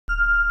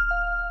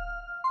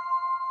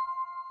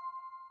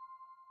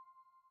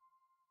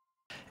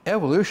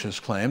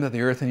Evolutionists claim that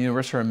the Earth and the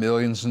universe are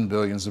millions and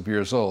billions of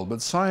years old,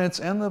 but science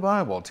and the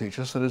Bible teach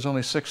us that it's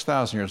only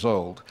 6,000 years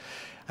old.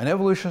 And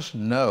evolutionists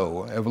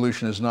know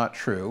evolution is not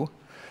true.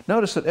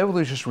 Notice that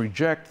evolutionists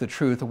reject the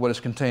truth of what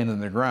is contained in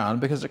the ground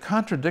because it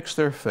contradicts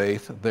their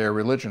faith, their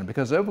religion,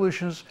 because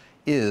evolution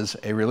is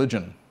a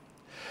religion.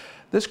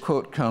 This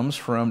quote comes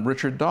from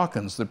Richard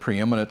Dawkins, the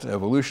preeminent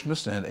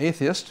evolutionist and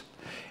atheist,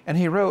 and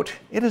he wrote,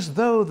 "It is as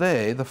though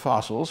they, the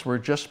fossils, were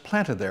just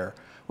planted there,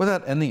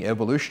 without any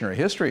evolutionary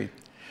history.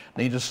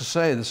 Needless to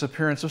say, this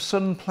appearance of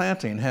sudden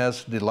planting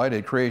has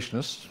delighted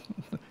creationists.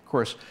 Of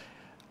course,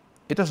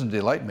 it doesn't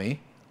delight me.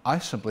 I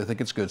simply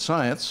think it's good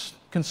science,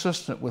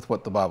 consistent with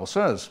what the Bible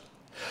says."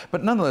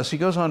 But nonetheless, he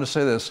goes on to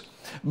say this,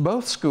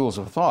 both schools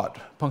of thought,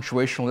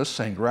 punctuationists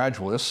and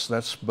gradualists,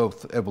 that's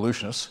both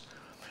evolutionists,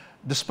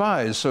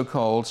 despise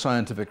so-called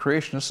scientific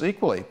creationists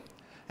equally,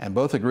 and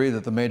both agree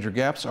that the major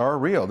gaps are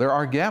real. There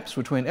are gaps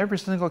between every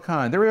single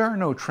kind. There are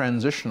no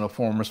transitional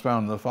forms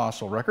found in the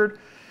fossil record.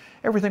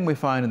 Everything we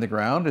find in the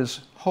ground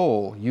is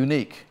whole,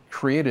 unique,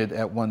 created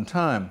at one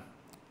time.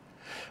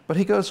 But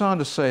he goes on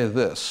to say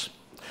this,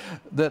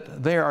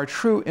 that there are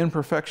true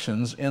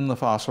imperfections in the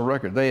fossil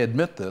record. They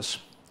admit this.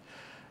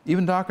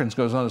 Even Dawkins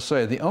goes on to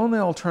say, the only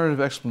alternative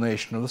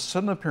explanation of the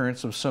sudden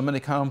appearance of so many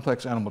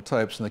complex animal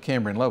types in the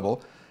Cambrian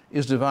level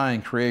is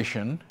divine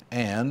creation,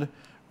 and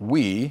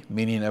we,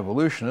 meaning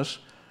evolutionists,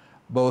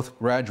 both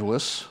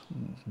gradualists,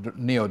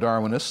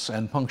 neo-Darwinists,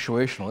 and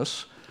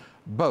punctuationists,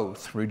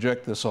 both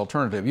reject this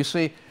alternative. You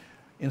see,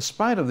 in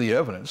spite of the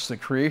evidence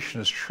that creation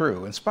is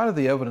true, in spite of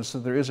the evidence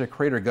that there is a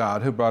creator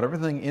God who brought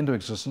everything into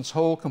existence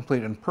whole,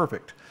 complete, and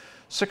perfect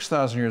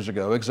 6,000 years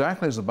ago,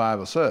 exactly as the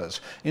Bible says,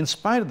 in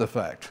spite of the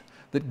fact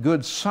that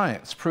good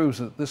science proves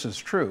that this is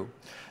true,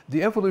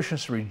 the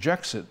evolutionist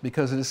rejects it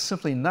because it is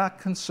simply not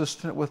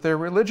consistent with their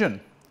religion.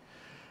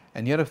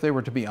 And yet, if they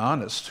were to be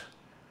honest,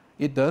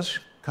 it does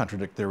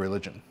contradict their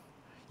religion.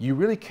 You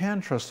really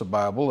can trust the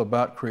Bible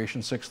about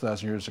creation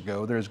 6,000 years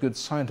ago. There is good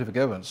scientific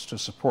evidence to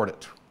support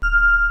it.